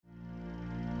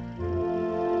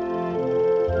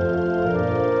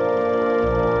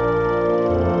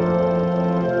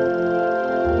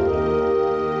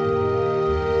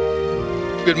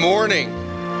Good morning.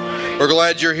 We're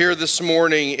glad you're here this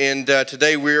morning, and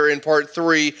today we're in part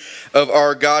 3 of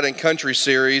our God and Country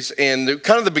series. And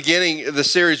the beginning of the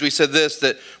series, we said this,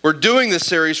 that we're doing this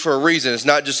series for a reason. It's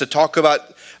not just to talk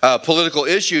about political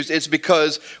issues. It's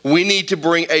because we need to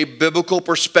bring a biblical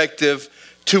perspective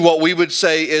to what we would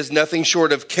say is nothing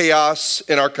short of chaos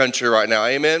in our country right now.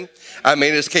 Amen? I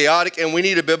mean, it's chaotic, and we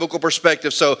need a biblical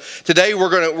perspective. So today we're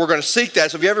gonna seek that.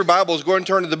 So if you have your Bibles, go and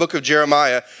turn to the book of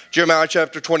Jeremiah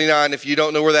chapter 29. If you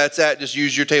don't know where that's at, just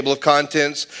use your table of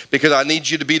contents because I need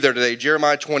you to be there today.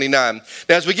 Jeremiah 29.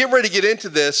 Now, as we get ready to get into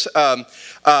this,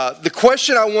 the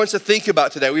question I want us to think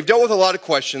about today, we've dealt with a lot of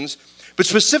questions, but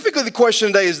specifically the question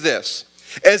today is this: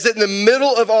 is that in the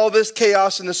middle of all this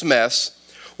chaos and this mess,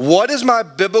 what is my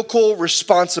biblical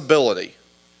responsibility?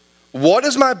 What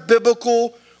is my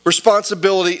biblical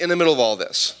responsibility in the middle of all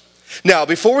this? Now,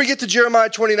 before we get to Jeremiah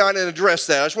 29 and address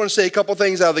that, I just want to say a couple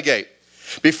things out of the gate.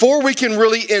 Before we can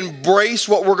really embrace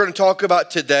what we're going to talk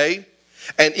about today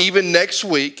and even next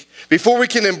week, before we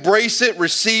can embrace it,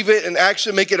 receive it, and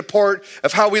actually make it a part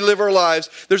of how we live our lives,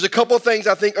 there's a couple of things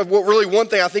one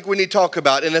thing I think we need to talk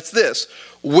about, and it's this: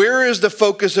 where is the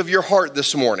focus of your heart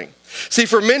this morning? See,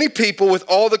 for many people, with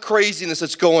all the craziness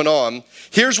that's going on,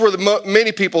 here's where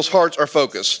many people's hearts are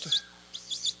focused.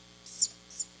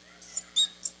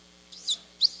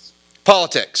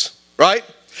 Politics, right?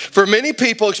 For many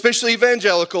people, especially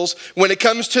evangelicals, when it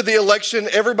comes to the election,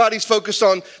 everybody's focused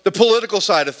on the political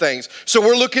side of things. So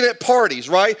we're looking at parties,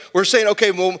 right? We're saying,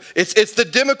 okay, well, it's the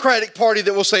Democratic Party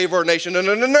that will save our nation.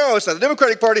 No, it's not the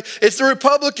Democratic Party. It's the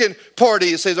Republican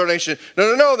Party that saves our nation.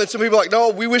 No. Then some people are like, no,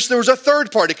 we wish there was a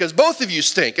third party because both of you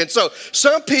stink. And so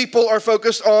some people are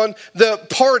focused on the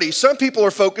party. Some people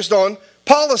are focused on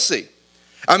policy.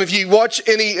 If you watch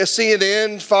any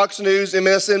CNN, Fox News,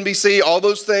 MSNBC, all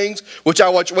those things, which I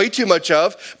watch way too much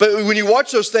of, but when you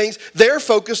watch those things, they're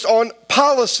focused on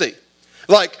policy,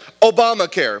 like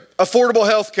Obamacare, affordable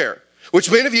health care,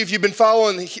 which many of you, if you've been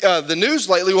following the news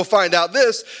lately, will find out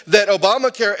that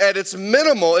Obamacare at its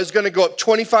minimal is going to go up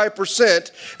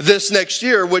 25% this next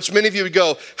year, which many of you would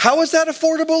go, how is that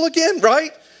affordable again,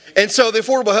 right? And so the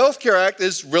Affordable Health Care Act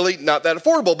is really not that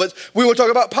affordable, but we will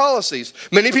talk about policies.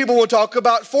 Many people will talk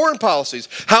about foreign policies.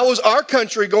 How is our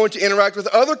country going to interact with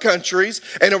other countries,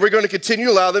 and are we going to continue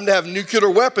to allow them to have nuclear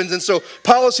weapons? And so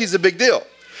policy is a big deal.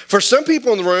 For some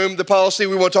people in the room, the policy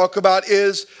we want to talk about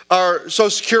is our Social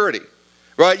Security,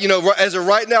 right? You know, as of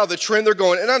right now, the trend they're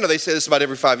going, and I know they say this about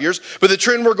every 5 years, but the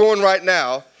trend we're going right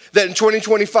now, that in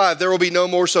 2025, there will be no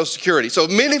more Social Security. So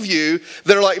many of you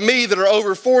that are like me, that are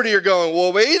over 40, are going,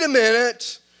 well, wait a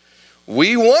minute.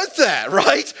 We want that,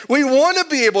 right? We want to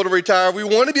be able to retire. We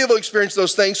want to be able to experience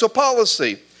those things. So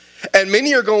policy. And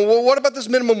many are going, well, what about this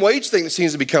minimum wage thing that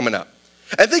seems to be coming up?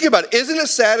 And think about it. Isn't it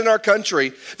sad in our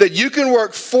country that you can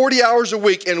work 40 hours a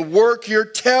week and work your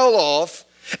tail off,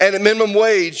 and at minimum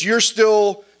wage, you're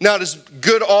still not as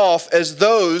good off as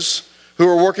those who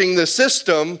are working the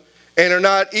system and are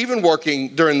not even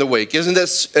working during the week? Isn't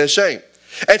that a shame?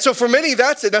 And so for many,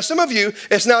 that's it. Now, some of you,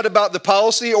 it's not about the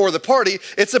policy or the party.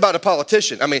 It's about a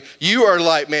politician. I mean, you are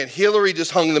like, man, Hillary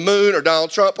just hung the moon, or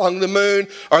Donald Trump hung the moon,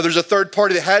 or there's a third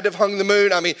party that had to have hung the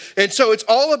moon. I mean, and so it's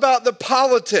all about the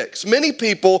politics. Many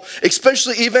people,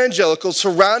 especially evangelicals,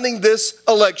 surrounding this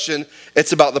election,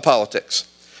 it's about the politics.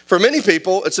 For many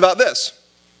people, it's about this.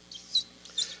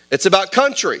 It's about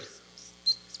country.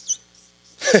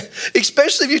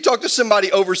 Especially if you talk to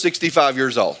somebody over 65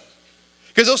 years old.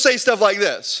 Because they'll say stuff like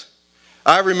this: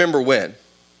 I remember when.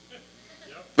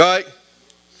 Right?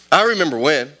 I remember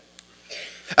when.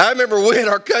 I remember when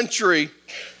our country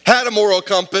had a moral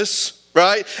compass,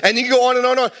 right? And you can go on and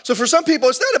on and on. So for some people,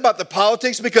 it's not about the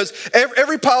politics, because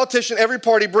every politician, every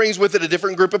party brings with it a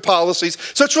different group of policies.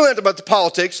 So it's really not about the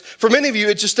politics. For many of you,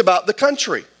 it's just about the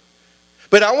country.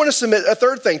 But I want to submit a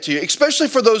third thing to you, especially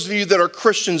for those of you that are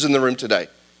Christians in the room today.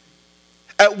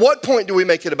 At what point do we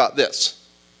make it about this?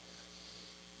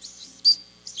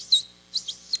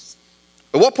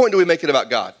 At what point do we make it about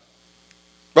God?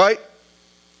 Right?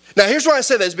 Now, here's why I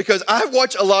say that, is because I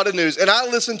watch a lot of news, and I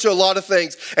listen to a lot of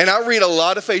things, and I read a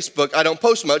lot of Facebook. I don't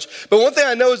post much. But one thing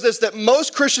I know is this, that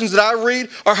most Christians that I read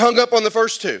are hung up on the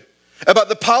first two, about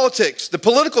the politics, the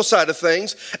political side of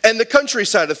things, and the country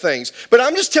side of things. But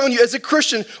I'm just telling you, as a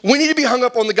Christian, we need to be hung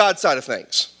up on the God side of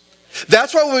things.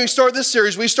 That's why when we started this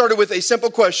series, we started with a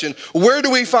simple question: where do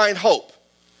we find hope?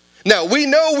 Now, we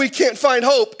know we can't find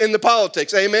hope in the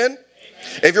politics, amen?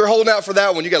 If you're holding out for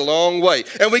that one, you got a long way.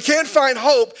 And we can't find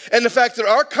hope in the fact that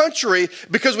our country,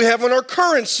 because we have on our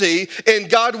currency, in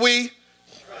God we,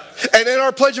 and in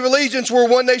our Pledge of Allegiance, we're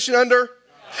one nation under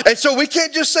And so we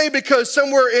can't just say because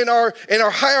somewhere in our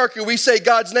hierarchy we say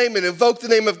God's name and invoke the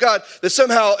name of God that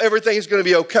somehow everything is going to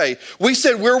be okay. We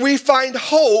said where we find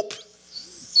hope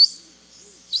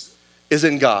is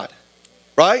in God,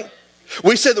 right?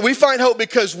 We said that we find hope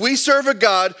because we serve a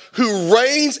God who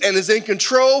reigns and is in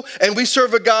control, and we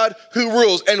serve a God who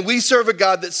rules, and we serve a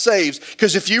God that saves.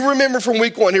 Because if you remember from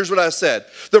week 1, here's what I said.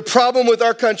 The problem with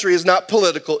our country is not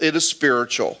political, it is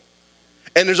spiritual.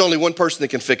 And there's only one person that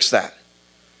can fix that,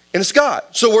 and it's God.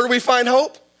 So where do we find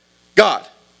hope? God.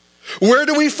 Where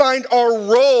do we find our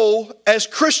role as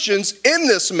Christians in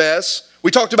this mess?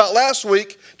 We talked about last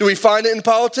week. Do we find it in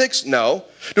politics? No.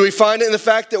 Do we find it in the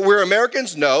fact that we're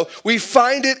Americans? No. We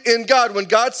find it in God. When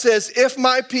God says, if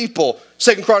my people,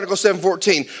 2 Chronicles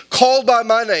 7:14, called by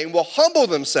my name will humble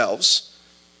themselves,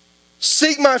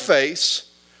 seek my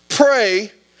face,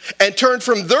 pray, and turn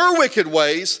from their wicked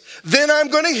ways, then I'm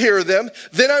going to hear them,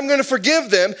 then I'm going to forgive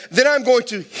them, then I'm going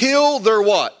to heal their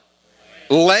what?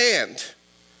 Land.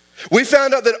 We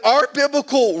found out that our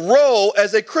biblical role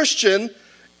as a Christian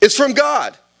is from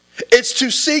God. It's to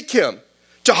seek him,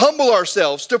 to humble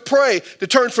ourselves, to pray, to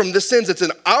turn from the sins that's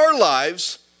in our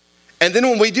lives. And then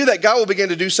when we do that, God will begin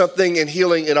to do something in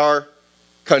healing in our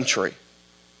country.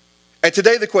 And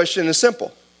today the question is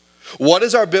simple. What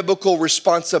is our biblical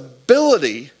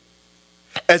responsibility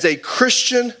as a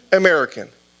Christian American?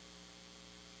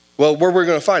 Well, where are we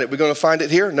going to find it? We're going to find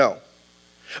it here? No.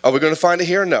 Are we going to find it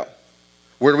here? No.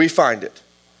 Where do we find it?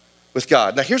 With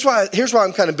God. Now here's why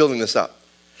I'm kind of building this up.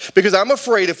 Because I'm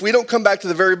afraid if we don't come back to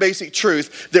the very basic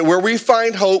truth that where we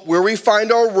find hope, where we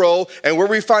find our role, and where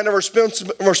we find our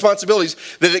responsibilities,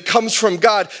 that it comes from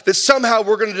God, that somehow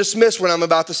we're going to dismiss what I'm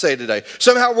about to say today.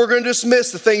 Somehow we're going to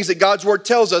dismiss the things that God's word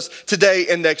tells us today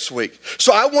and next week.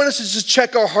 So I want us to just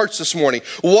check our hearts this morning.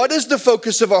 What is the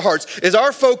focus of our hearts? Is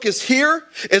our focus here?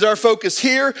 Is our focus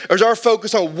here? Or is our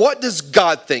focus on what does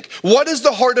God think? What is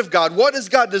the heart of God? What does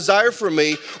God desire for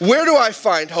me? Where do I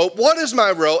find hope? What is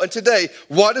my role? And today,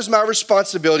 what is my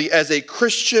responsibility as a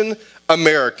Christian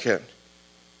American?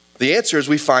 The answer is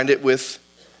we find it with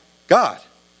God.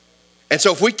 And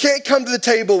so if we can't come to the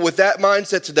table with that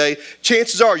mindset today,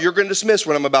 chances are you're going to dismiss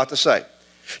what I'm about to say.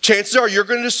 Chances are you're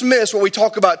going to dismiss what we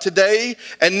talk about today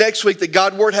and next week that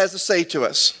God's word has to say to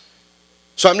us.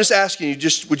 So I'm just asking you,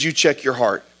 would you check your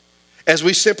heart? As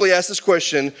we simply ask this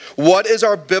question, what is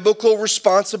our biblical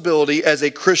responsibility as a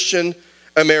Christian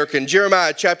American?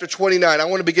 Jeremiah chapter 29. I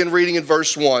want to begin reading in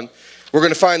verse 1. We're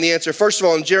going to find the answer. First of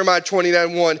all, in Jeremiah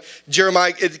 29:1,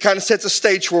 Jeremiah, it kind of sets a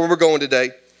stage for where we're going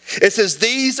today. It says,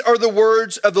 these are the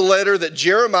words of the letter that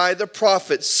Jeremiah the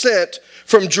prophet sent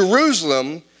from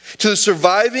Jerusalem to the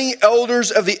surviving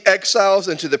elders of the exiles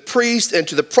and to the priests and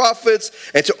to the prophets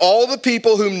and to all the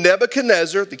people whom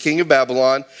Nebuchadnezzar, the king of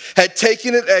Babylon, had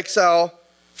taken in exile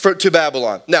to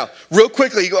Babylon. Now, real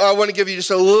quickly, I want to give you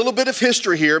just a little bit of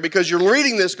history here because you're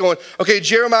reading this going, okay,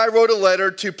 Jeremiah wrote a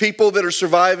letter to people that are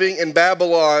surviving in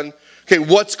Babylon. Okay,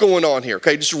 what's going on here?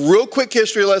 Okay, just a real quick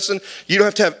history lesson. You don't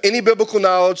have to have any biblical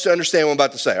knowledge to understand what I'm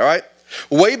about to say, all right?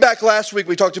 Way back last week,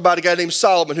 we talked about a guy named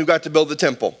Solomon who got to build the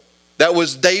temple. That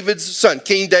was David's son,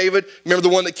 King David. Remember the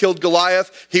one that killed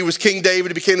Goliath? He was King David.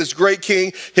 He became this great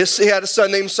king. He had a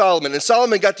son named Solomon, and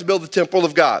Solomon got to build the temple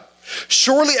of God.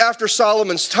 Shortly after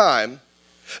Solomon's time,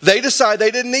 they decided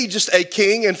they didn't need just a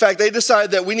king. In fact, they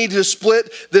decided that we need to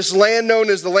split this land known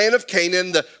as the land of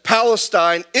Canaan, the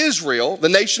Palestine, Israel, the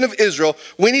nation of Israel.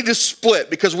 We need to split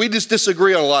because we just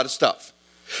disagree on a lot of stuff.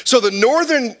 So the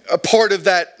northern part of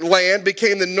that land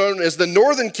became known as the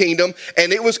northern kingdom,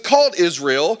 and it was called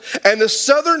Israel. And the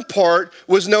southern part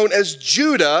was known as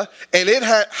Judah, and it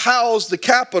had housed the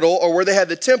capital, or where they had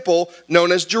the temple,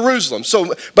 known as Jerusalem.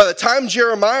 So by the time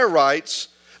Jeremiah writes,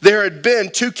 there had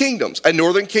been two kingdoms, a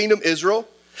northern kingdom, Israel,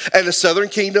 and a southern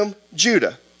kingdom,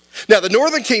 Judah. Now, the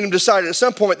northern kingdom decided at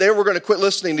some point they were going to quit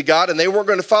listening to God and they weren't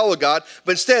going to follow God,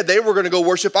 but instead they were going to go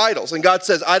worship idols. And God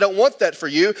says, I don't want that for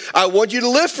you. I want you to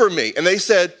live for me. And they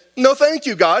said, no, thank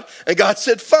you, God. And God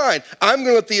said, fine, I'm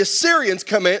going to let the Assyrians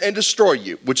come in and destroy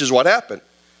you, which is what happened.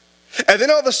 And then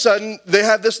all of a sudden, they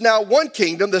have this now one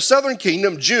kingdom, the southern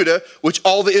kingdom, Judah, which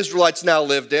all the Israelites now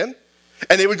lived in.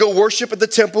 And they would go worship at the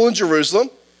temple in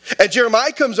Jerusalem. And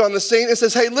Jeremiah comes on the scene and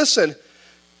says, hey, listen,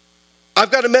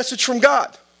 I've got a message from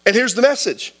God. And here's the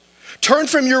message. Turn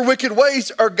from your wicked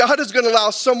ways, or God is going to allow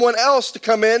someone else to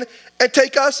come in and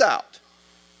take us out.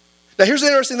 Now, here's the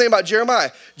interesting thing about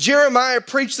Jeremiah. Jeremiah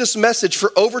preached this message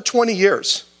for over 20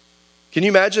 years. Can you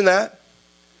imagine that?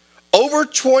 Over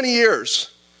 20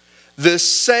 years. The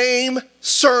same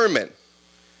sermon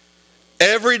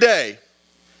every day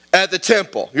at the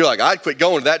temple. You're like, I'd quit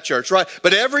going to that church, right?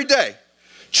 But every day,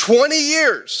 20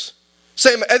 years.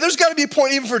 Same, and there's got to be a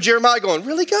point even for Jeremiah going,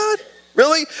 really, God?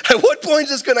 Really? At what point is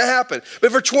this going to happen?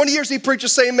 But for 20 years he preached the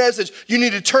same message. You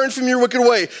need to turn from your wicked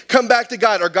way, come back to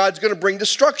God, or God's going to bring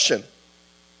destruction.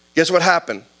 Guess what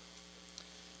happened?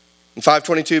 In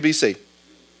 522 BC,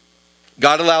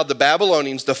 God allowed the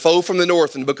Babylonians, the foe from the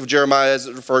north in the book of Jeremiah as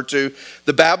it's referred to,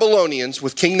 the Babylonians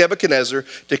with King Nebuchadnezzar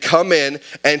to come in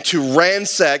and to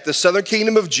ransack the southern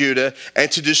kingdom of Judah and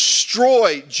to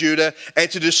destroy Judah and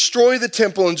to destroy the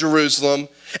temple in Jerusalem.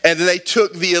 And then they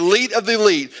took the elite of the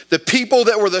elite, the people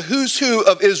that were the who's who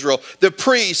of Israel, the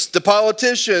priests, the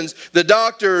politicians, the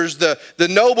doctors, the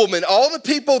noblemen, all the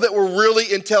people that were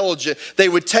really intelligent. They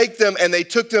would take them and they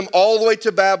took them all the way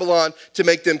to Babylon to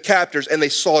make them captors, and they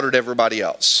slaughtered everybody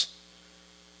else.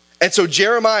 And so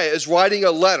Jeremiah is writing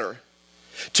a letter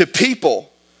to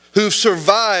people who've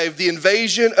survived the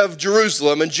invasion of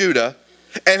Jerusalem and Judah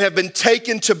and have been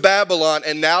taken to Babylon,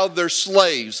 and now they're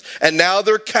slaves, and now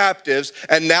they're captives,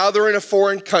 and now they're in a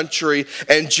foreign country,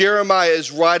 and Jeremiah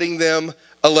is writing them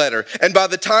a letter. And by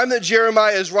the time that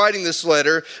Jeremiah is writing this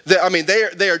letter,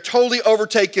 they are totally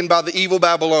overtaken by the evil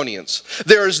Babylonians.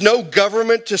 There is no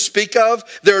government to speak of,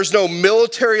 there is no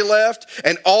military left,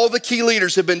 and all the key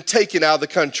leaders have been taken out of the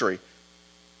country.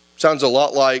 Sounds a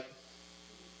lot like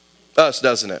us,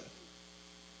 doesn't it?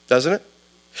 Doesn't it?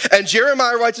 And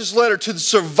Jeremiah writes this letter to the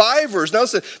survivors. Now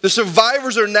listen, the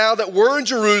survivors are now that were in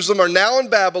Jerusalem, are now in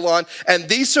Babylon, and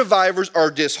these survivors are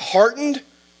disheartened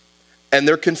and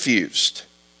they're confused.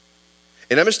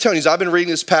 And I'm just telling you, as I've been reading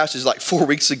this passage like 4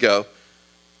 weeks ago,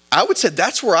 I would say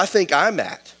that's where I think I'm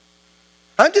at.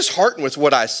 I'm disheartened with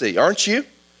what I see, aren't you?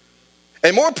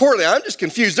 And more importantly, I'm just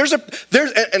confused. I'm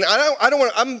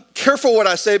careful what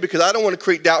I say because I don't want to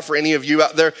create doubt for any of you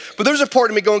out there, but there's a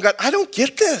part of me going, God, I don't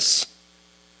get this.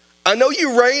 I know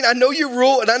you reign, I know you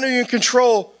rule, and I know you're in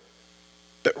control.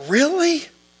 But really?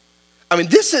 I mean,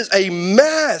 this is a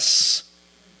mess.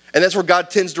 And that's where God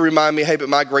tends to remind me, hey, but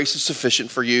my grace is sufficient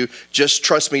for you. Just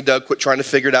trust me, Doug. Quit trying to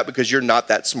figure it out because you're not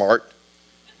that smart.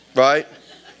 Right?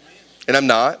 And I'm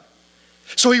not.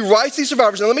 So he writes these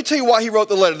survivors. Now let me tell you why he wrote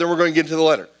the letter. Then we're going to get into the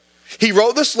letter. He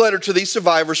wrote this letter to these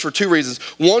survivors for two reasons.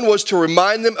 One was to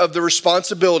remind them of the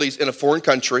responsibilities in a foreign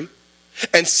country.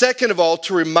 And second of all,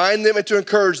 to remind them and to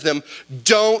encourage them,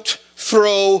 don't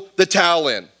throw the towel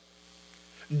in.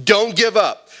 Don't give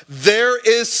up. There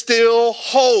is still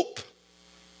hope.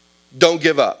 Don't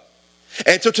give up.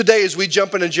 And so today, as we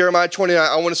jump into Jeremiah 29,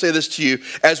 I want to say this to you.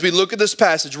 As we look at this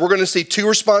passage, we're going to see two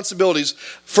responsibilities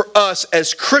for us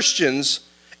as Christians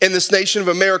in this nation of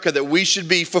America that we should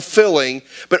be fulfilling,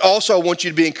 but also I want you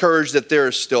to be encouraged that there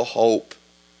is still hope.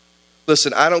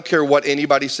 Listen, I don't care what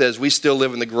anybody says, we still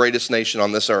live in the greatest nation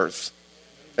on this earth.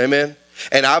 Amen?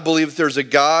 And I believe that there's a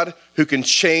God who can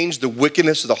change the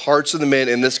wickedness of the hearts of the men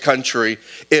in this country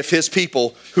if his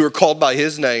people who are called by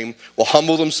his name will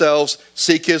humble themselves,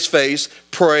 seek his face,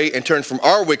 pray, and turn from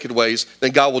our wicked ways, then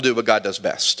God will do what God does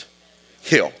best.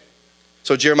 Heal.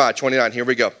 So Jeremiah 29, here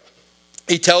we go.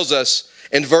 He tells us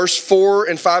in verse 4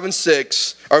 and 5 and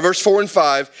 6, or verse 4 and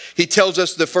 5, he tells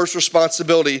us the first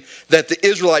responsibility that the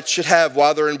Israelites should have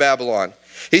while they're in Babylon.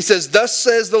 He says, thus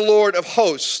says the Lord of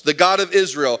hosts, the God of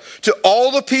Israel, to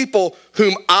all the people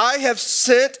whom I have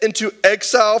sent into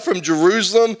exile from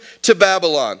Jerusalem to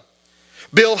Babylon.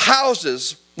 Build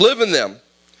houses, live in them.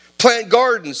 Plant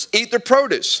gardens, eat their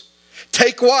produce.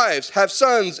 Take wives, have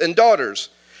sons and daughters.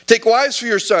 Take wives for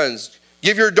your sons,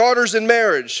 give your daughters in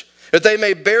marriage, that they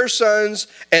may bear sons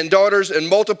and daughters and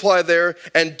multiply there,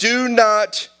 and do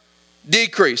not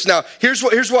decrease. Now, here's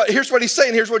what he's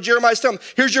saying. Here's what Jeremiah's telling him.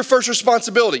 Here's your first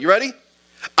responsibility. You ready?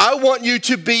 I want you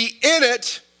to be in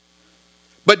it,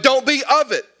 but don't be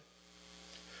of it.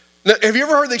 Now, have you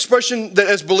ever heard the expression that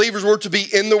as believers we're to be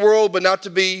in the world, but not to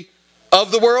be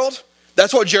of the world?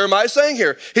 That's what Jeremiah's saying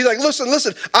here. He's like,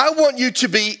 listen, I want you to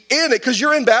be in it because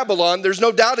you're in Babylon. There's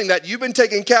no doubting that. You've been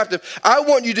taken captive. I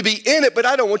want you to be in it, but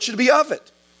I don't want you to be of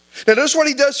it. Now, notice what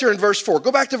he does here in verse 4.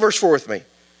 Go back to verse 4 with me.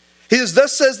 He says,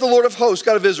 thus says the Lord of hosts,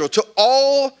 God of Israel, to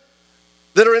all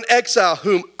that are in exile,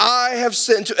 whom I have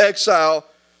sent to exile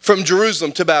from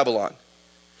Jerusalem to Babylon.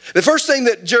 The first thing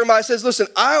that Jeremiah says, listen,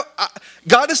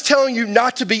 God is telling you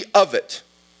not to be of it.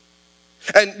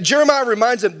 And Jeremiah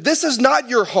reminds him, this is not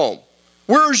your home.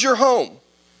 Where is your home?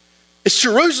 It's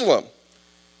Jerusalem.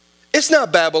 It's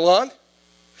not Babylon.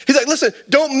 He's like, listen,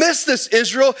 don't miss this,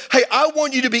 Israel. Hey, I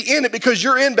want you to be in it because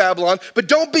you're in Babylon, but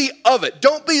don't be of it.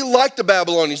 Don't be like the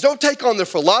Babylonians. Don't take on their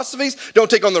philosophies.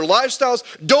 Don't take on their lifestyles.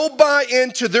 Don't buy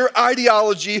into their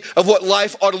ideology of what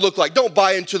life ought to look like. Don't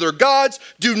buy into their gods.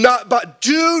 Do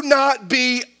not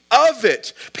be of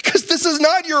it, because this is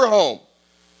not your home.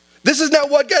 This is not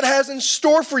what God has in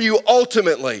store for you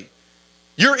ultimately.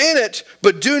 You're in it,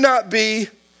 but do not be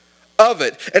of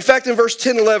it. In fact, in verse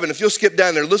 10, 11, if you'll skip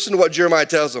down there, listen to what Jeremiah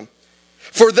tells them.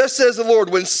 For thus says the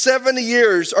Lord, when 70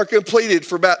 years are completed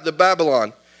for the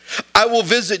Babylon, I will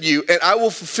visit you and I will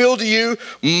fulfill to you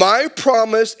my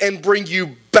promise and bring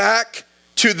you back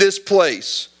to this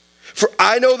place. For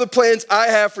I know the plans I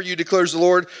have for you, declares the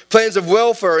Lord, plans of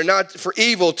welfare and not for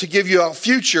evil, to give you a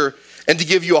future and to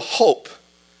give you a hope.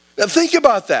 Now think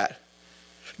about that.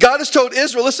 God has told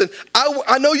Israel, listen,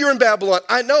 I know you're in Babylon.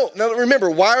 I know. Now remember,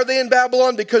 why are they in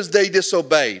Babylon? Because they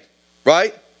disobeyed,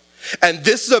 right? And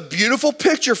this is a beautiful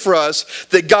picture for us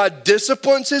that God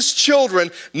disciplines his children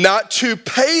not to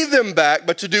pay them back,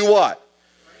 but to do what?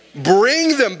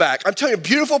 Bring them back. I'm telling you,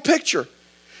 beautiful picture.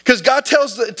 Because God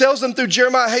tells them through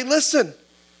Jeremiah, hey, listen,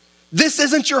 this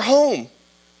isn't your home.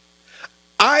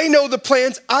 I know the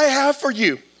plans I have for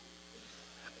you.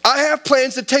 I have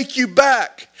plans to take you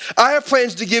back. I have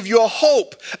plans to give you a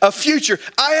hope, a future.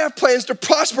 I have plans to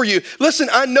prosper you. Listen,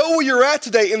 I know where you're at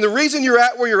today, and the reason you're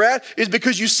at where you're at is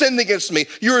because you sinned against me.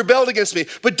 You rebelled against me.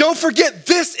 But don't forget,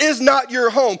 this is not your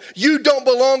home. You don't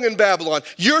belong in Babylon.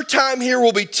 Your time here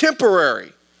will be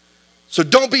temporary. So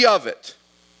don't be of it.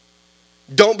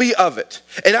 Don't be of it.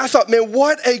 And I thought, man,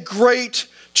 what a great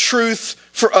truth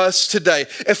for us today.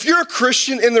 If you're a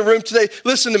Christian in the room today,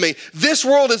 listen to me. This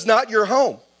world is not your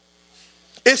home.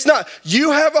 It's not.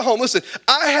 You have a home. Listen,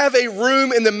 I have a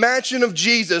room in the mansion of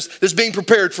Jesus that's being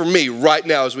prepared for me right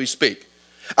now as we speak.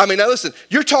 I mean, now listen,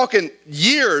 you're talking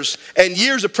years and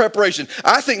years of preparation.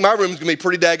 I think my room is going to be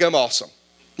pretty daggum awesome,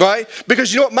 right?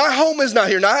 Because you know what? My home is not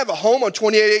here. Now, I have a home on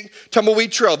 28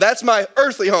 Tumbleweed Trail. That's my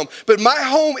earthly home. But my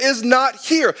home is not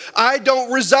here. I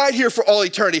don't reside here for all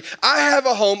eternity. I have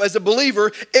a home as a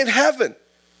believer in heaven.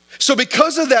 So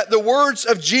because of that, the words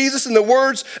of Jesus and the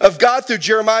words of God through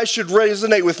Jeremiah should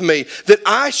resonate with me, that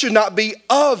I should not be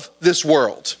of this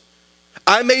world.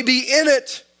 I may be in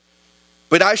it,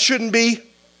 but I shouldn't be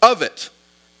of it.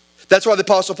 That's why the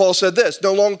Apostle Paul said this,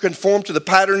 no longer conform to the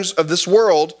patterns of this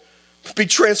world, but be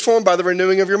transformed by the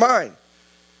renewing of your mind.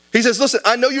 He says, listen,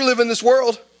 I know you live in this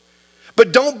world,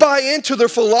 but don't buy into their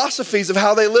philosophies of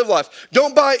how they live life.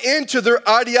 Don't buy into their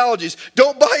ideologies.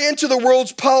 Don't buy into the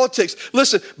world's politics.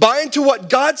 Listen, buy into what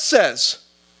God says.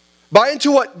 Buy into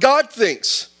what God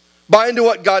thinks. Buy into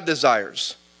what God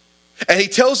desires. And he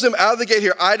tells them out of the gate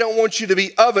here, I don't want you to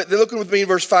be of it. Then look with me in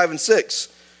verse 5 and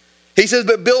 6. He says,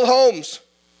 but build homes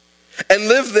and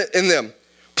live in them.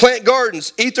 Plant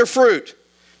gardens, eat their fruit.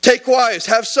 Take wives,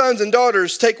 have sons and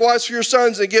daughters. Take wives for your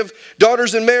sons and give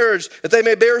daughters in marriage that they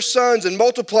may bear sons and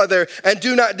multiply there and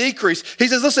do not decrease. He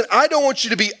says, listen, I don't want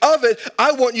you to be of it.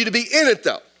 I want you to be in it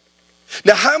though.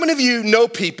 Now, how many of you know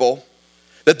people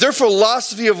that their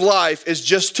philosophy of life is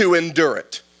just to endure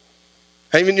it?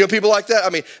 Have you know people like that?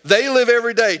 I mean, they live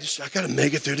every day, just, I got to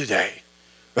make it through today,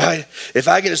 right? If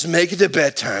I can just make it to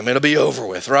bedtime, it'll be over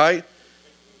with, right?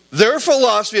 Their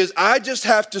philosophy is, I just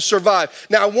have to survive.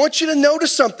 Now, I want you to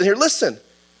notice something here. Listen,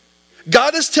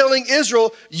 God is telling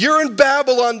Israel, you're in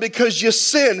Babylon because you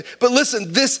sinned. But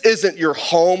listen, this isn't your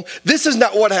home. This is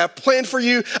not what I have planned for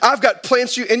you. I've got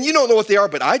plans for you, and you don't know what they are,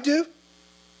 but I do.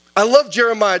 I love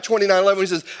Jeremiah 29:11. He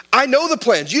says, I know the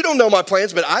plans. You don't know my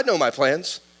plans, but I know my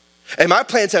plans. And my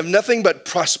plans have nothing but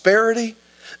prosperity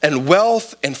and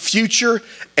wealth and future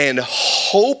and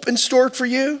hope in store for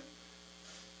you.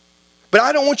 But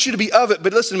I don't want you to be of it,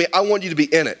 but listen to me, I want you to be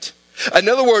in it. In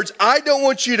other words, I don't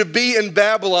want you to be in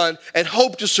Babylon and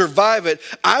hope to survive it.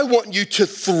 I want you to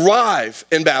thrive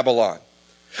in Babylon.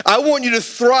 I want you to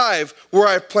thrive where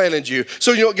I've planted you.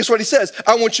 So guess what he says?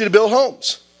 I want you to build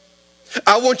homes.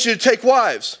 I want you to take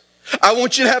wives. I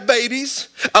want you to have babies.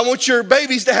 I want your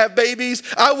babies to have babies.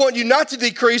 I want you not to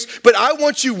decrease, but I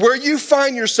want you where you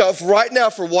find yourself right now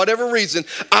for whatever reason,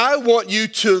 I want you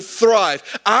to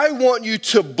thrive. I want you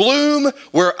to bloom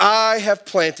where I have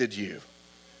planted you.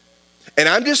 And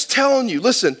I'm just telling you,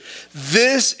 listen,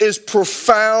 this is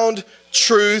profound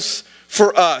truth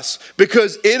for us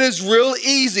because it is real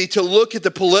easy to look at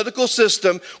the political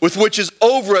system with which is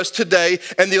over us today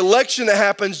and the election that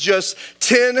happens just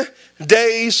 10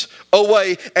 days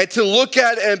away and to look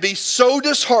at it and be so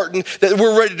disheartened that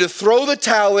we're ready to throw the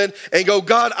towel in and go,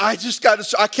 God, I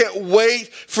can't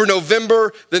wait for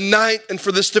November the 9th and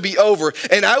for this to be over.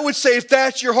 And I would say if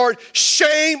that's your heart,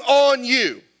 shame on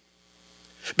you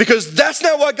because that's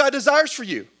not what God desires for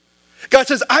you. God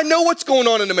says, I know what's going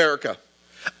on in America.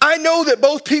 I know that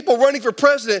both people running for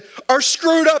president are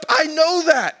screwed up. I know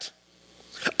that.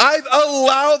 I've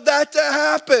allowed that to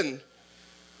happen.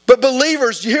 But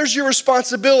believers, here's your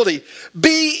responsibility.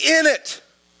 Be in it.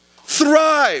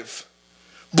 Thrive.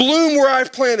 Bloom where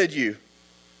I've planted you.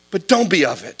 But don't be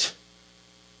of it.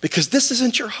 because this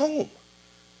isn't your home.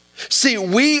 See,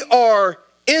 we are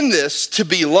in this to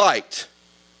be light,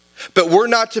 but we're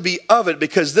not to be of it,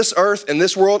 because this earth and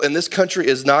this world and this country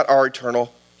is not our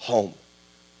eternal home.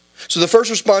 So the first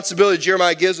responsibility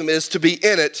Jeremiah gives them is to be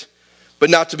in it, but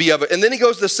not to be of it. And then he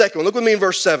goes to the second one. Look with me in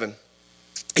verse 7.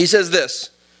 He says this,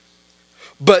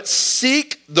 but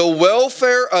seek the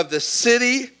welfare of the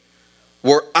city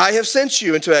where I have sent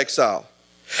you into exile,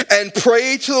 and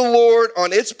pray to the Lord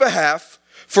on its behalf,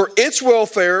 for its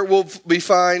welfare will be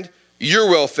find your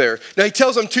welfare. Now he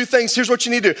tells them two things. Here's what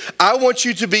you need to do. I want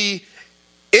you to be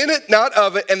in it, not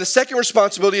of it. And the second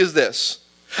responsibility is this.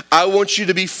 I want you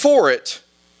to be for it,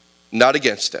 not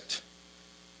against it.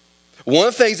 One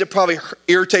of the things that probably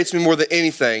irritates me more than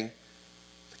anything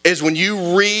is when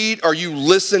you read or you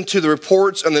listen to the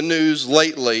reports on the news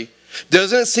lately,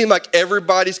 doesn't it seem like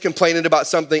everybody's complaining about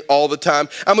something all the time?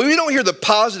 I mean, we don't hear the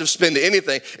positive spin to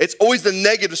anything. It's always the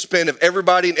negative spin of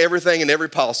everybody and everything and every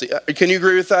policy. Can you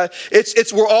agree with that?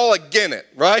 We're all against it,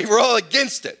 right? We're all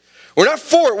against it. We're not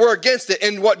for it, we're against it.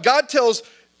 And what God tells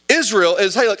Israel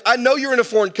is, hey, look, I know you're in a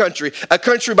foreign country. A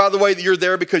country, by the way, that you're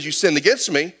there because you sinned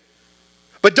against me.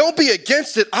 But don't be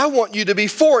against it. I want you to be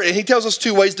for it. And he tells us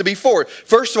two ways to be for it.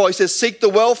 First of all, he says, seek the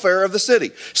welfare of the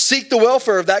city. Seek the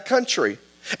welfare of that country.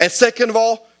 And second of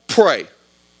all, pray.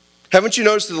 Haven't you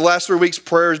noticed that the last 3 weeks,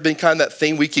 prayer has been kind of that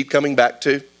theme we keep coming back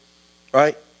to,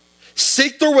 right?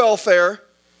 Seek their welfare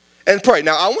and pray.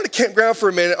 Now, I want to campground for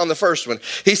a minute on the first one.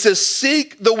 He says,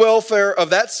 seek the welfare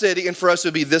of that city, and for us it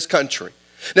would be this country.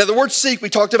 Now, the word seek we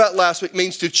talked about last week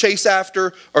means to chase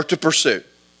after or to pursue.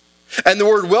 And the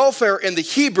word welfare in the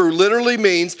Hebrew literally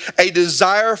means a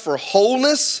desire for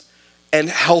wholeness and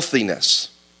healthiness.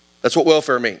 That's what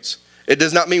welfare means. It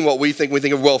does not mean what we think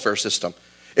of welfare system.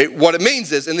 What it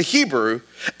means is, in the Hebrew,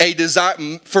 a desire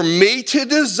for me to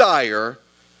desire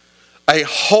a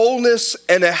wholeness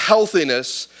and a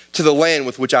healthiness to the land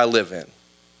with which I live in.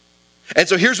 And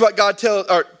so here's what God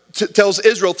tells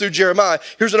Israel through Jeremiah.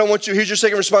 Here's what I want you, here's your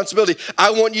second responsibility.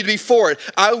 I want you to be for it.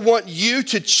 I want you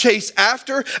to chase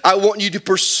after, I want you to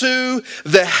pursue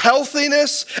the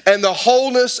healthiness and the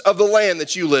wholeness of the land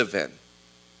that you live in.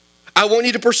 I want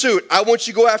you to pursue it. I want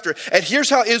you to go after it. And here's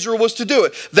how Israel was to do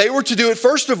it. They were to do it,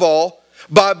 first of all,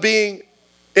 by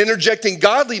interjecting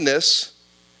godliness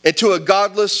into a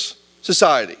godless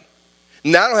society.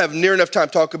 Now, I don't have near enough time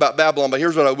to talk about Babylon, but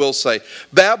here's what I will say.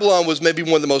 Babylon was maybe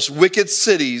one of the most wicked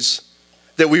cities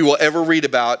that we will ever read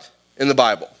about in the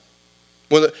Bible.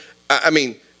 Only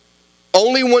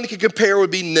one that could compare would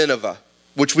be Nineveh,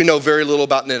 which we know very little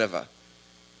about Nineveh.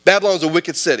 Babylon was a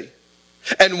wicked city.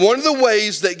 And one of the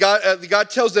ways that God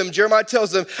tells them, Jeremiah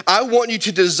tells them, I want you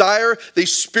to desire the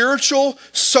spiritual,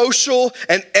 social,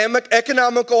 and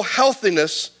economical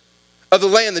healthiness of the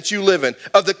land that you live in,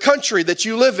 of the country that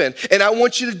you live in. And I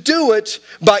want you to do it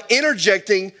by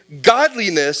interjecting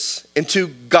godliness into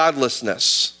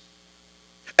godlessness.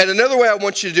 And another way I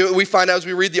want you to do it, we find out as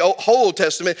we read the whole Old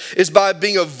Testament, is by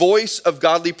being a voice of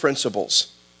godly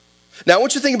principles. Now, I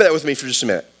want you to think about that with me for just a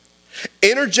minute.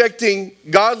 Interjecting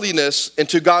godliness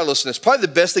into godlessness. Probably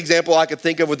the best example I could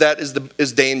think of with that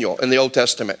is Daniel in the Old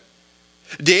Testament.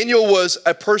 Daniel was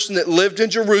a person that lived in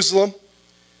Jerusalem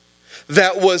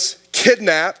that was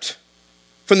kidnapped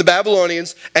from the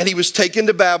Babylonians, and he was taken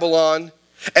to Babylon.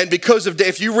 And because of,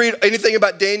 if you read anything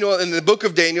about Daniel in the book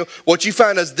of Daniel, what you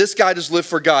find is this guy just lived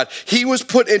for God. He was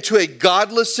put into a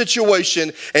godless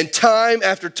situation, and time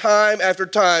after time after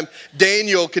time,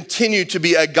 Daniel continued to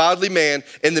be a godly man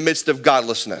in the midst of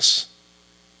godlessness.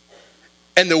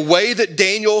 And the way that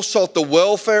Daniel sought the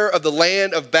welfare of the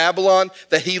land of Babylon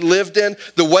that he lived in,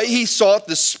 the way he sought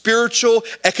the spiritual,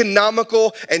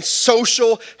 economical, and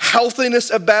social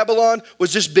healthiness of Babylon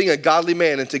was just being a godly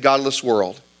man into a godless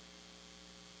world.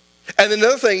 And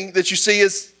another thing that you see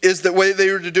is the way they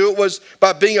were to do it was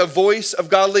by being a voice of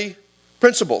godly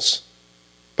principles.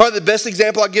 Probably the best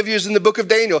example I'll give you is in the book of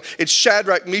Daniel. It's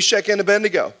Shadrach, Meshach, and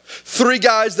Abednego. 3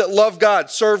 guys that love God,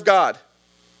 serve God.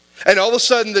 And all of a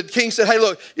sudden the king said, hey,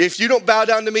 look, if you don't bow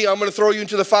down to me, I'm going to throw you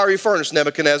into the fiery furnace.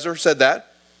 Nebuchadnezzar said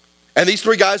that. And these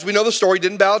 3 guys, we know the story,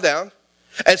 didn't bow down.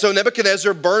 And so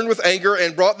Nebuchadnezzar burned with anger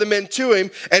and brought them in to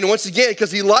him. And once again,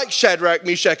 because he liked Shadrach,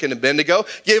 Meshach, and Abednego,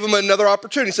 gave them another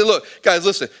opportunity. He said, look, guys,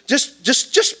 listen,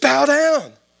 just bow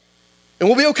down. And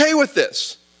we'll be okay with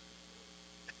this.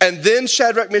 And then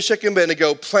Shadrach, Meshach, and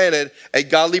Abednego planted a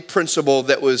godly principle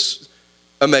that was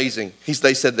amazing.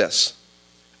 They said this,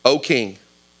 O king,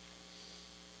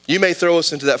 you may throw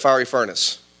us into that fiery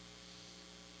furnace,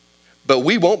 but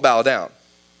we won't bow down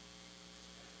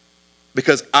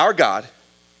because our God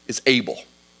is able.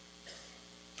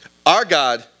 Our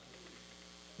God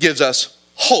gives us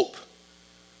hope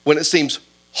when it seems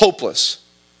hopeless.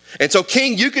 And so,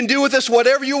 King, you can do with us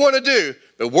whatever you want to do,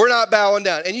 but we're not bowing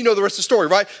down. And you know the rest of the story,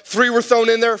 right? 3 were thrown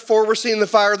in there, 4 were seen in the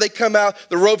fire. They come out,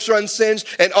 the ropes are unsinged.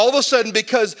 And all of a sudden,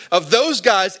 because of those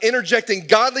guys interjecting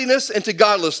godliness into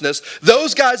godlessness,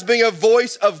 those guys being a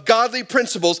voice of godly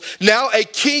principles, now a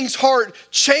king's heart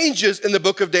changes in the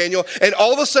book of Daniel. And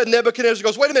all of a sudden, Nebuchadnezzar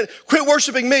goes, wait a minute, quit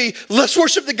worshiping me. Let's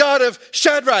worship the God of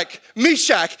Shadrach,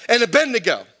 Meshach, and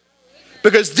Abednego.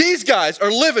 Because these guys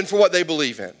are living for what they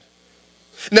believe in.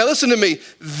 Now listen to me,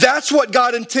 that's what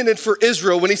God intended for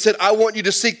Israel when he said, I want you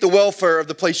to seek the welfare of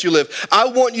the place you live. I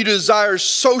want you to desire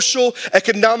social,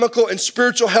 economical, and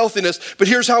spiritual healthiness. But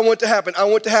here's how I want it to happen. I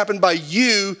want it to happen by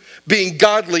you being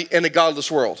godly in a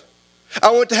godless world. I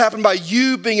want it to happen by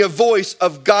you being a voice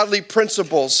of godly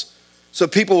principles so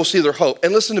people will see their hope.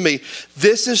 And listen to me,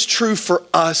 this is true for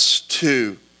us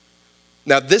too.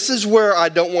 Now this is where I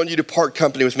don't want you to part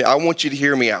company with me. I want you to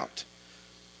hear me out.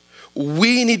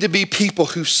 We need to be people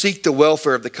who seek the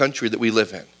welfare of the country that we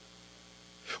live in.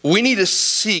 We need to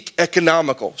seek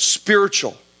economical,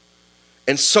 spiritual,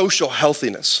 and social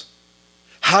healthiness.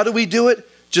 How do we do it?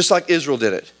 Just like Israel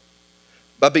did it.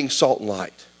 By being salt and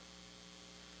light.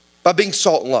 By being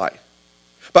salt and light.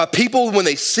 By people, when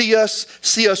they see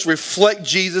us reflect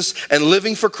Jesus and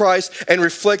living for Christ and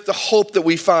reflect the hope that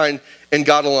we find in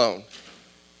God alone.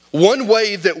 One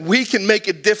way that we can make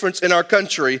a difference in our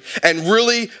country and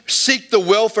really seek the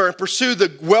welfare and pursue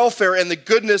the welfare and the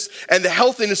goodness and the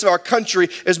healthiness of our country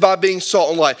is by being salt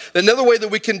and light. Another way that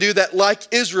we can do that,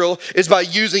 like Israel, is by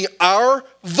using our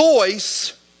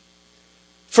voice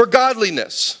for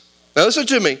godliness. Now listen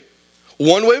to me.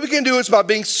 One way we can do it is by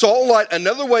being salt and light.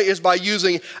 Another way is by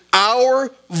using our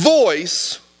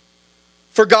voice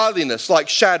for godliness, like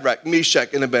Shadrach,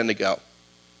 Meshach, and Abednego.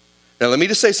 Now let me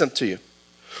just say something to you.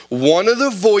 One of the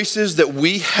voices that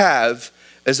we have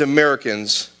as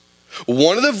Americans,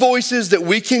 one of the voices that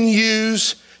we can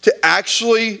use to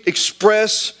actually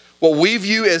express what we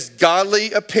view as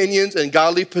godly opinions and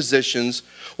godly positions,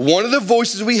 one of the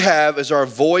voices we have is our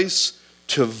voice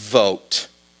to vote.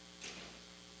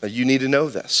 Now you need to know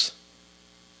this.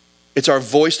 It's our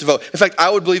voice to vote. In fact,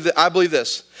 I believe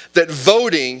this, that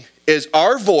voting is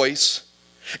our voice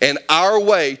and our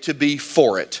way to be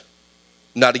for it,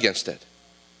 not against it.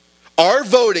 Our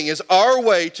voting is our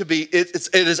way to be,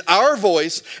 it is our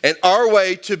voice and our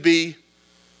way to be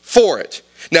for it.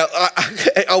 Now,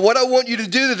 what I want you to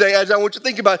do today, as I want you to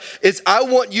think about, is I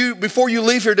want you, before you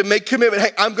leave here, to make commitment.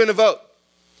 Hey, I'm going to vote.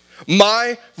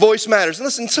 My voice matters. And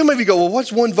listen, some of you go, well,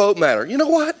 what's one vote matter? You know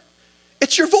what?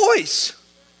 It's your voice.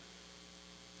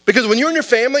 Because when you're in your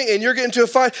family and you're getting into a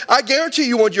fight, I guarantee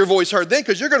you want your voice heard then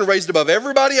because you're going to raise it above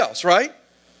everybody else, right?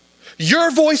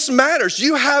 Your voice matters.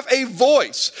 You have a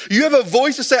voice. You have a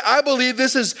voice to say, I believe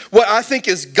this is what I think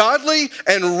is godly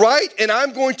and right, and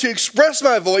I'm going to express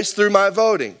my voice through my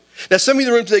voting. Now, some of you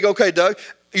in the room today go, okay, Doug,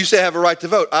 you say I have a right to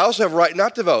vote. I also have a right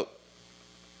not to vote.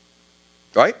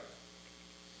 Right?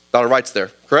 A lot of rights there,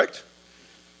 correct?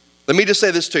 Let me just say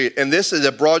this to you, and this is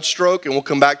a broad stroke, and we'll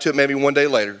come back to it maybe one day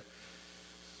later.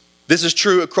 This is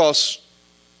true across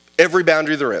every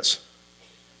boundary there is.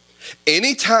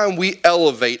 Anytime we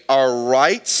elevate our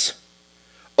rights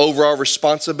over our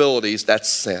responsibilities, that's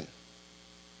sin.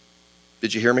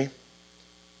 Did you hear me?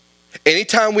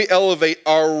 Anytime we elevate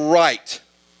our right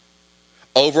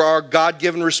over our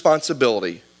God-given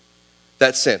responsibility,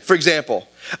 that's sin. For example,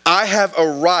 I have a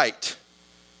right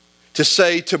to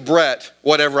say to Brett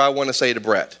whatever I want to say to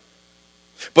Brett.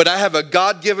 But I have a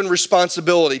God-given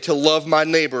responsibility to love my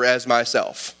neighbor as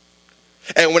myself.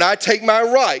 And when I take my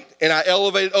right and I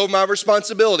elevate it over my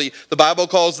responsibility, the Bible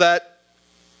calls that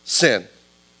sin.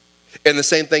 And the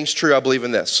same thing's true, I believe,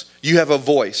 in this. You have a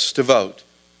voice to vote,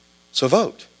 so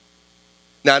vote.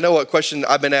 Now, I know what question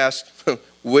I've been asked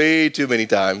way too many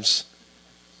times.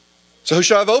 So who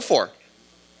should I vote for?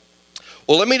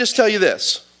 Well, let me just tell you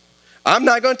this. I'm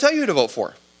not going to tell you who to vote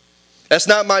for. That's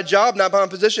not my job, not my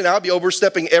position. I'll be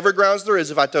overstepping every grounds there is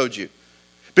if I told you.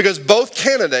 Because both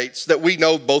candidates that we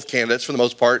know, both candidates for the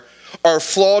most part, are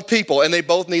flawed people and they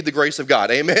both need the grace of God.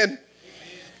 Amen?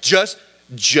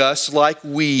 Just like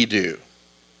we do.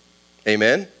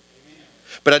 Amen?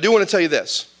 But I do want to tell you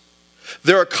this.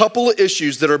 There are a couple of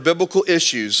issues that are biblical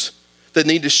issues that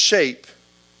need to shape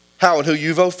how and who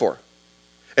you vote for.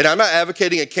 And I'm not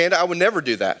advocating a candidate. I would never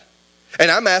do that.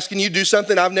 And I'm asking you to do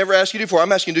something I've never asked you to do before.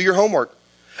 I'm asking you to do your homework.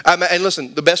 And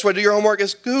listen, the best way to do your homework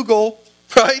is Google,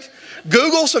 right?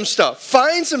 Google some stuff,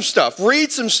 find some stuff,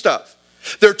 read some stuff.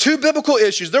 There are two biblical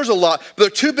issues. There's a lot, but there are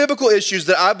two biblical issues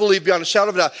that I believe beyond a shadow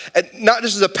of a doubt, and not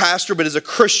just as a pastor, but as a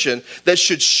Christian, that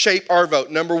should shape our vote.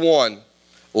 Number one,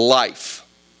 life.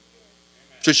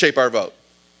 should shape our vote.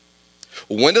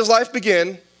 When does life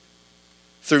begin?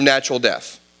 Through natural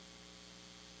death.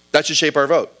 That should shape our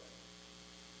vote.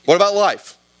 What about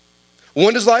life?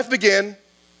 When does life begin?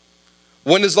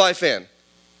 When does life end?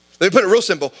 Let me put it real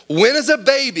simple. When is a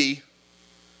baby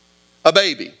a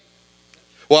baby?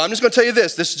 Well, I'm just going to tell you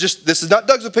this. This is not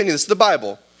Doug's opinion. This is the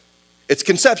Bible. It's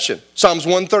conception. Psalms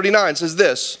 139 says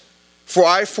this, "For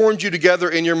I formed you together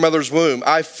in your mother's womb.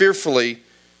 I fearfully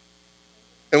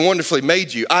and wonderfully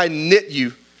made you. I knit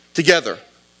you together."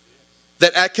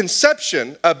 That at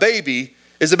conception, a baby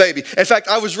is a baby. In fact,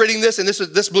 I was reading this, and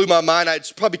this blew my mind.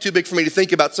 It's probably too big for me to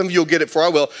think about. Some of you will get it before I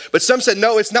will. But some said,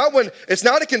 no, it's not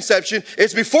a conception.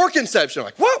 It's before conception. I'm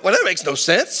like, what? Well, that makes no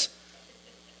sense.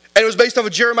 And it was based off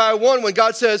of Jeremiah 1 when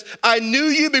God says, "I knew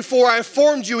you before I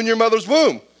formed you in your mother's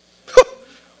womb."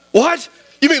 What?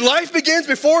 You mean life begins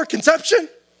before conception?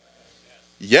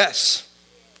 Yes,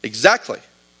 exactly.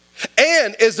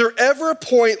 And is there ever a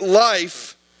point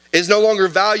life is no longer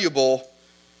valuable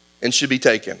and should be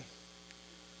taken?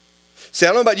 See, I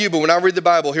don't know about you, but when I read the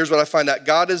Bible, here's what I find out.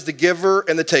 God is the giver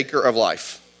and the taker of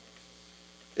life.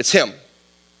 It's Him.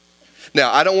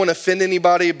 Now, I don't want to offend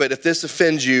anybody, but if this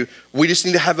offends you, we just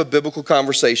need to have a biblical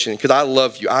conversation because I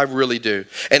love you. I really do.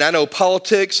 And I know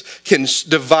politics can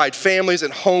divide families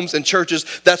and homes and churches.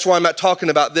 That's why I'm not talking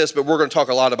about this, but we're going to talk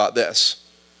a lot about this.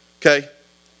 Okay?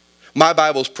 My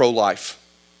Bible's pro-life.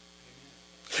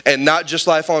 And not just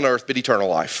life on earth, but eternal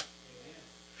life.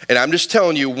 And I'm just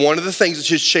telling you, one of the things that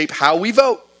should shape how we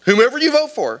vote, whomever you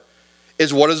vote for,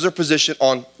 is what is their position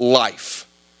on life.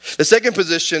 The second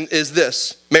position is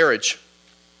this, marriage.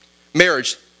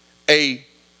 Marriage, a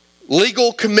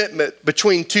legal commitment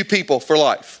between two people for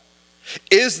life.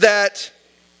 Is that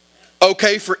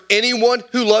okay for anyone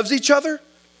who loves each other?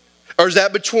 Or is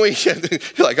that between,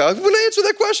 you're like, I'm going to answer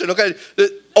that question. Okay,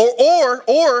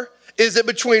 or is it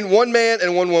between one man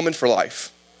and one woman for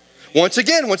life? Once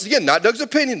again, not Doug's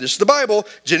opinion, this is the Bible.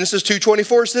 Genesis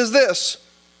 2:24 says this,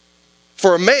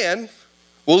 "For a man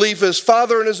will leave his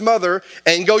father and his mother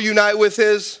and go unite with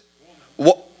his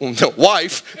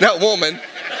wife," not woman.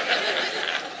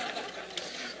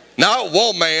 Not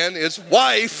woman, it's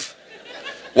wife.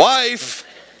 Wife.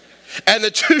 "And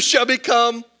the two shall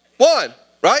become one,"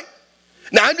 right?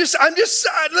 Now listen, this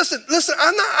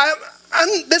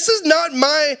is not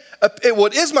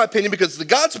it is my opinion because it's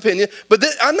God's opinion, but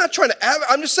I'm not trying to,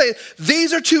 I'm just saying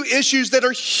these are two issues that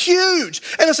are huge.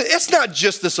 And listen, it's not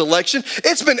just this election.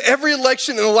 It's been every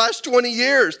election in the last 20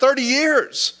 years, 30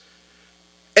 years.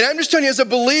 And I'm just telling you, as a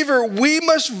believer, we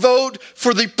must vote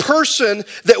for the person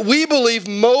that we believe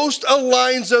most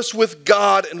aligns us with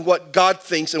God and what God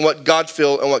thinks and what God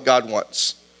feels and what God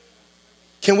wants.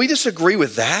 Can we disagree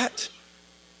with that?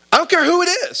 I don't care who it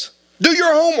is. Do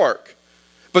your homework.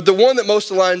 But the one that most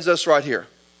aligns us right here.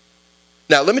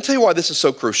 Now, let me tell you why this is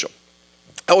so crucial.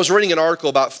 I was reading an article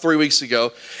about 3 weeks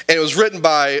ago, and it was written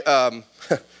by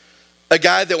a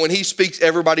guy that when he speaks,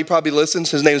 everybody probably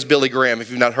listens. His name is Billy Graham, if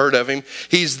you've not heard of him.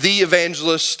 He's the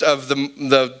evangelist of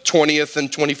the 20th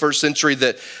and 21st century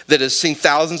that has seen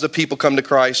thousands of people come to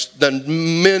Christ,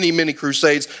 done many, many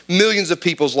crusades. Millions of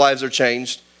people's lives are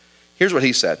changed. Here's what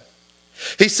he said.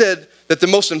 He said that the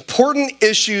most important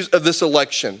issues of this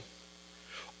election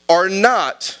are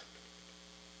not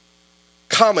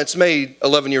comments made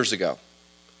 11 years ago.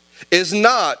 Is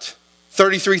not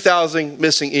 33,000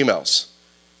 missing emails.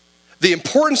 The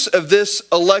importance of this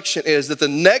election is that the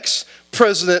next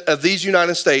president of these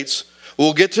United States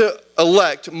will get to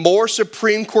elect more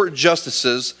Supreme Court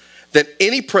justices than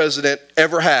any president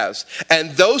ever has.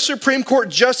 And those Supreme Court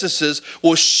justices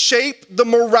will shape the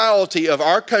morality of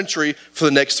our country for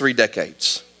the next 3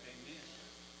 decades.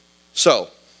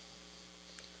 So,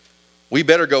 we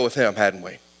better go with him, hadn't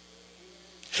we?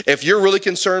 If you're really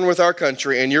concerned with our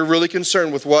country and you're really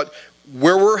concerned with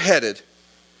where we're headed,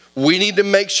 we need to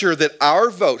make sure that our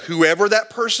vote, whoever that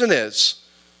person is,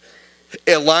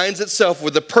 aligns itself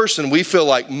with the person we feel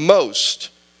like most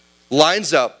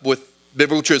lines up with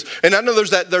biblical truths. And I know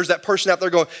there's that person out there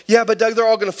going, yeah, but Doug, they're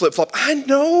all going to flip-flop. I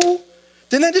know.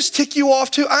 Didn't that just tick you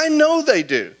off too? I know they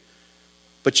do.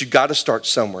 But you got to start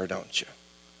somewhere, don't you?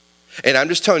 And I'm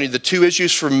just telling you, the two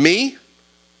issues for me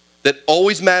that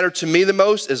always matter to me the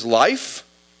most is life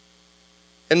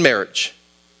and marriage.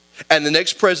 And the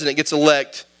next president gets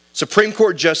elected Supreme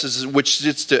Court justices, which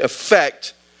is to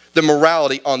affect the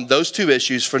morality on those two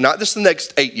issues for not just the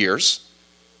next 8 years,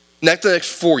 not the next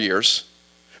 4 years,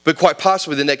 but quite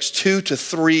possibly the next 2 to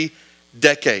 3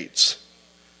 decades,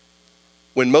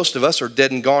 when most of us are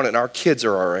dead and gone and our kids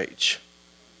are our age.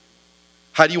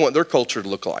 How do you want their culture to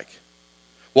look like?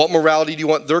 What morality do you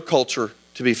want their culture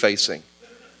to be facing?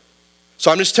 So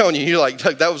I'm just telling you, you're like,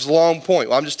 Doug, that was a long point.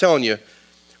 Well, I'm just telling you,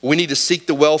 we need to seek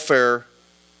the welfare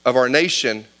of our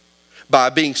nation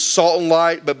by being salt and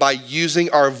light, but by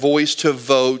using our voice to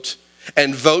vote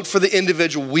and vote for the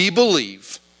individual we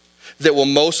believe that will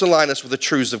most align us with the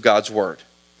truths of God's word.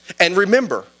 And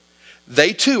remember,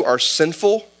 they too are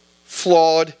sinful,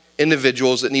 flawed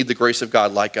individuals that need the grace of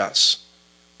God like us.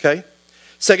 Okay?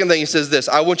 Second thing he says this,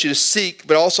 I want you to seek,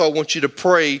 but also I want you to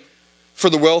pray for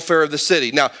the welfare of the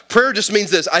city. Now, prayer just means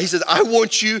this. He says, I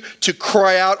want you to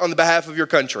cry out on the behalf of your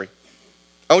country.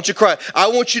 I want you to cry. I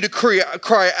want you to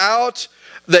cry out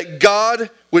that God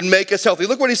would make us healthy.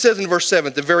 Look what he says in verse 7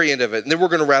 at the very end of it, and then we're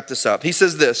going to wrap this up. He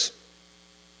says this.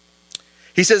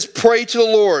 He says, pray to the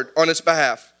Lord on its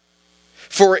behalf,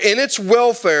 for in its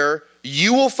welfare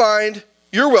you will find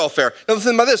your welfare. Now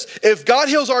think about this. If God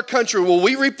heals our country, will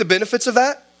we reap the benefits of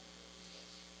that?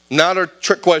 Not a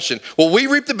trick question. Will we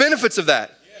reap the benefits of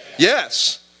that?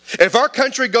 Yes. If our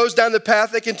country goes down the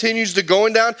path that continues to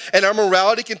going down and our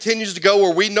morality continues to go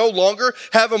where we no longer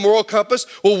have a moral compass,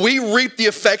 will we reap the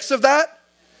effects of that?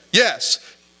 Yes.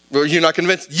 Well, you're not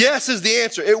convinced? Yes is the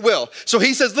answer. It will. So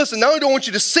he says, listen, not only do I want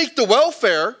you to seek the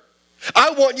welfare,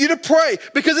 I want you to pray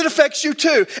because it affects you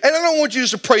too. And I don't want you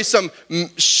just to pray some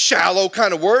shallow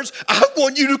kind of words. I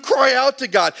want you to cry out to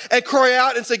God and cry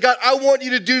out and say, God, I want you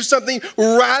to do something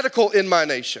radical in my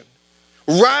nation,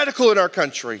 radical in our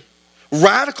country,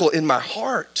 radical in my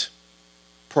heart.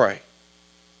 Pray.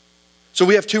 So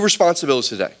we have two responsibilities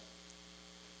today.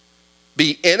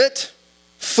 Be in it,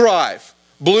 thrive,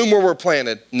 bloom where we're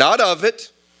planted, not of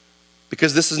it,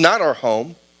 because this is not our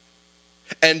home,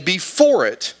 and be for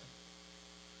it.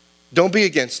 Don't be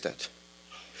against it.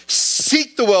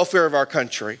 Seek the welfare of our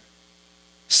country.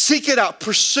 Seek it out.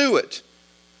 Pursue it.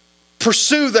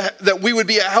 Pursue that we would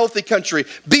be a healthy country.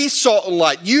 Be salt and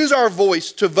light. Use our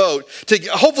voice to vote. To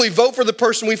hopefully vote for the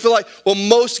person we feel like will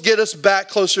most get us back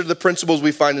closer to the principles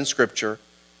we find in Scripture.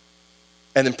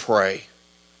 And then pray.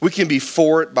 We can be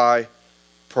for it by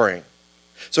praying.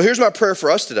 So here's my prayer for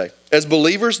us today. As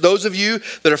believers, those of you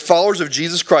that are followers of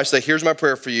Jesus Christ, here's my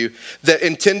prayer for you, that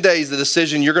in 10 days, the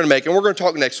decision you're going to make, and we're going to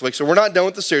talk next week, so we're not done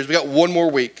with the series. We got one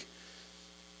more week.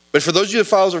 But for those of you that are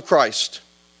followers of Christ,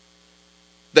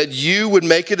 that you would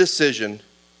make a decision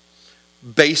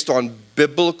based on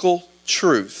biblical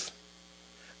truth,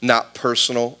 not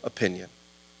personal opinion.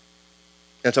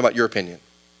 And I'm talking about your opinion.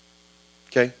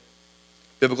 Okay?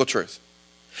 Biblical truth.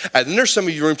 And then there's some of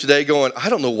you in the room today going, I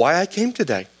don't know why I came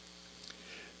today.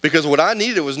 Because what I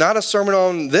needed was not a sermon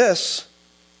on this,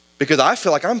 because I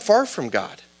feel like I'm far from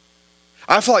God.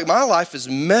 I feel like my life is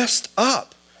messed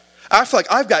up. I feel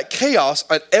like I've got chaos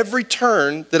at every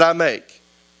turn that I make.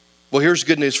 Well, here's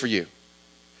good news for you.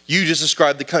 You just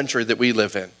described the country that we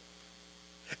live in.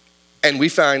 And we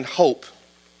find hope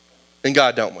in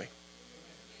God, don't we?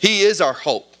 He is our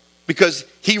hope because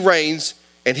he reigns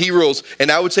and he rules.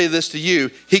 And I would say this to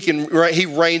you, he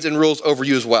reigns and rules over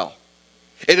you as well.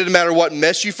 It doesn't matter what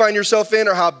mess you find yourself in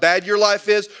or how bad your life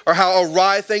is or how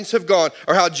awry things have gone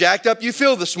or how jacked up you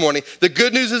feel this morning. The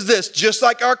good news is this, just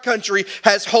like our country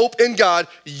has hope in God,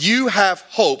 you have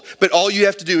hope. But all you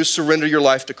have to do is surrender your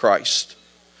life to Christ,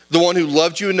 the one who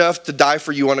loved you enough to die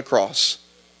for you on a cross.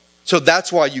 So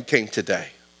that's why you came today,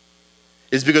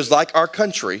 is because like our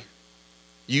country,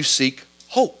 you seek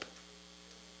hope.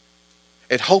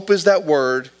 And hope is that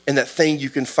word and that thing you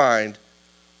can find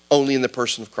only in the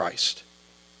person of Christ.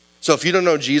 So if you don't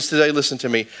know Jesus today, listen to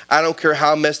me. I don't care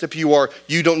how messed up you are.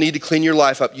 You don't need to clean your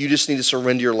life up. You just need to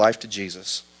surrender your life to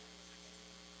Jesus.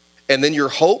 And then your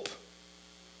hope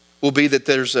will be that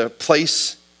there's a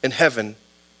place in heaven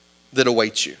that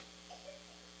awaits you.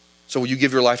 So will you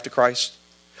give your life to Christ?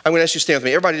 I'm going to ask you to stand with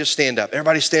me. Everybody just stand up.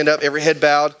 Everybody stand up, every head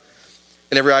bowed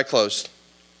and every eye closed.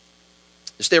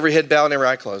 Just every head bowed and every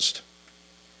eye closed.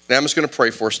 Now I'm just going to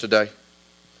pray for us today.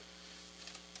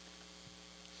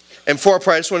 And before I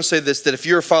pray, I just want to say this, that if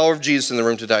you're a follower of Jesus in the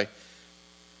room today,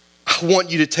 I want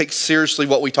you to take seriously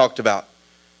what we talked about.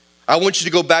 I want you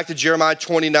to go back to Jeremiah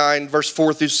 29, verse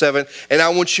 4 through 7, and I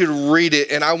want you to read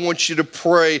it, and I want you to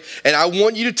pray, and I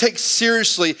want you to take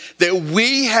seriously that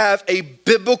we have a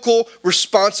biblical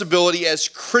responsibility as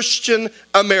Christian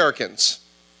Americans.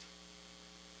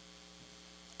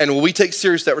 And will we take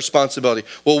serious that responsibility?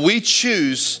 Will we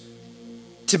choose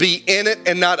to be in it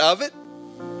and not of it?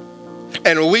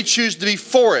 And will we choose to be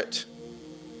for it,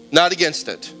 not against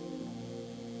it?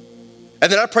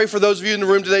 And then I pray for those of you in the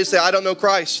room today who say, I don't know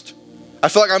Christ. I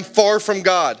feel like I'm far from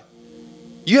God.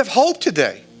 You have hope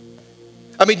today.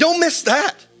 I mean, don't miss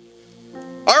that.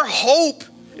 Our hope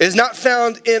is not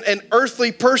found in an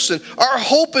earthly person. Our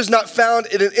hope is not found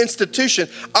in an institution.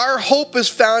 Our hope is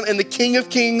found in the King of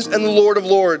Kings and the Lord of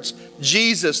Lords,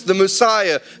 Jesus, the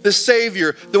Messiah, the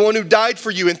Savior, the one who died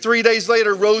for you and 3 days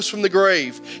later rose from the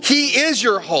grave. He is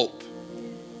your hope.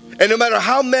 And no matter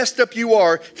how messed up you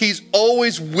are, he's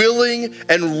always willing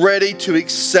and ready to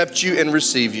accept you and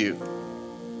receive you.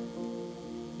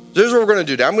 So here's what we're going to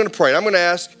do today. I'm going to pray. I'm going to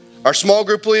ask our small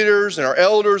group leaders and our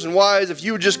elders and wives, if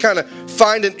you would just kind of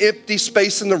find an empty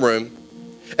space in the room.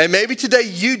 And maybe today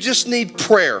you just need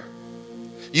prayer.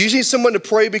 You just need someone to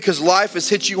pray because life has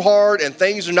hit you hard and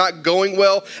things are not going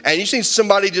well. And you just need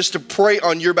somebody just to pray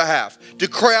on your behalf, to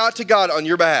cry out to God on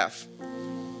your behalf.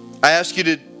 I ask you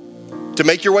to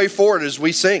make your way forward as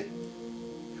we sing.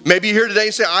 Maybe you're here today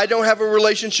and say, I don't have a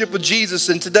relationship with Jesus,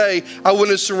 and today I want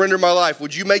to surrender my life.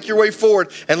 Would you make your way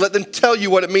forward and let them tell you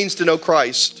what it means to know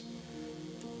Christ?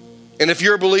 And if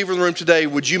you're a believer in the room today,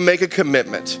 would you make a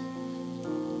commitment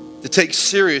to take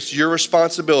serious your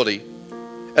responsibility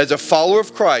as a follower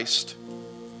of Christ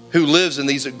who lives in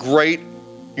these great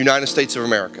United States of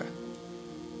America?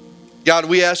 God,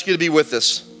 we ask you to be with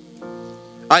us.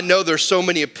 I know there's so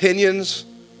many opinions,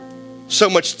 so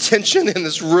much tension in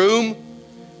this room.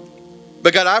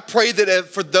 But God, I pray that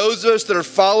for those of us that are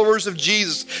followers of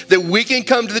Jesus, that we can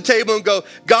come to the table and go,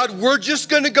 God, we're just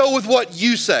going to go with what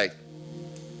you say.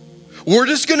 We're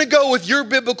just going to go with your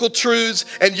biblical truths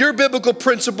and your biblical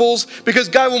principles, because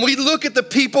God, when we look at the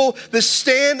people that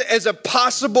stand as a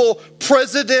possible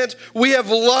president, we have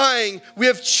lying, we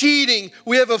have cheating,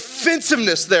 we have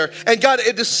offensiveness there. And God,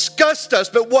 it disgusts us,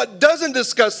 but what doesn't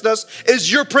disgust us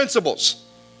is your principles.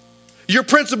 Your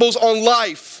principles on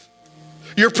life,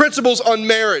 your principles on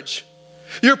marriage,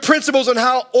 your principles on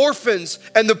how orphans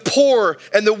and the poor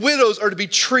and the widows are to be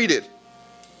treated.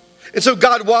 And so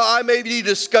God, while I may be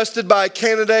disgusted by a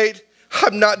candidate,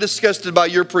 I'm not disgusted by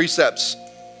your precepts.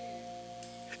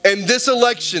 And this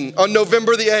election on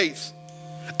November the 8th,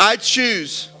 I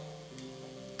choose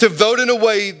to vote in a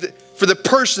way for the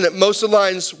person that most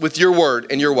aligns with your word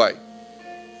and your way.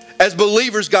 As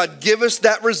believers, God, give us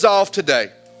that resolve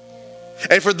today.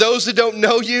 And for those that don't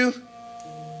know you,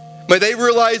 may they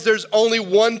realize there's only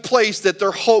one place that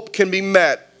their hope can be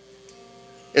met,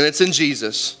 and it's in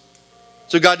Jesus.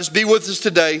 So God, just be with us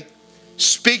today.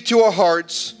 Speak to our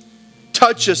hearts.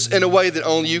 Touch us in a way that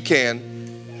only you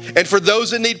can. And for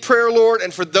those that need prayer, Lord,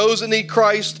 and for those that need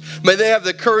Christ, may they have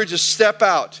the courage to step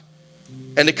out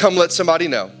and to come let somebody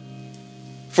know.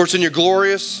 For it's in your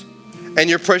glorious and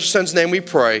your precious Son's name we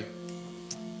pray.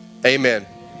 Amen.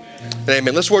 And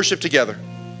amen. Let's worship together.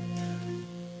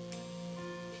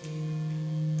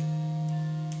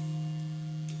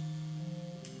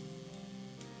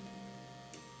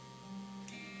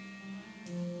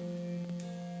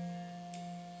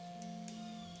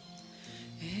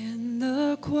 In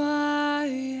the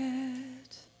quiet,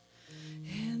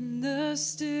 in the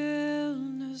still.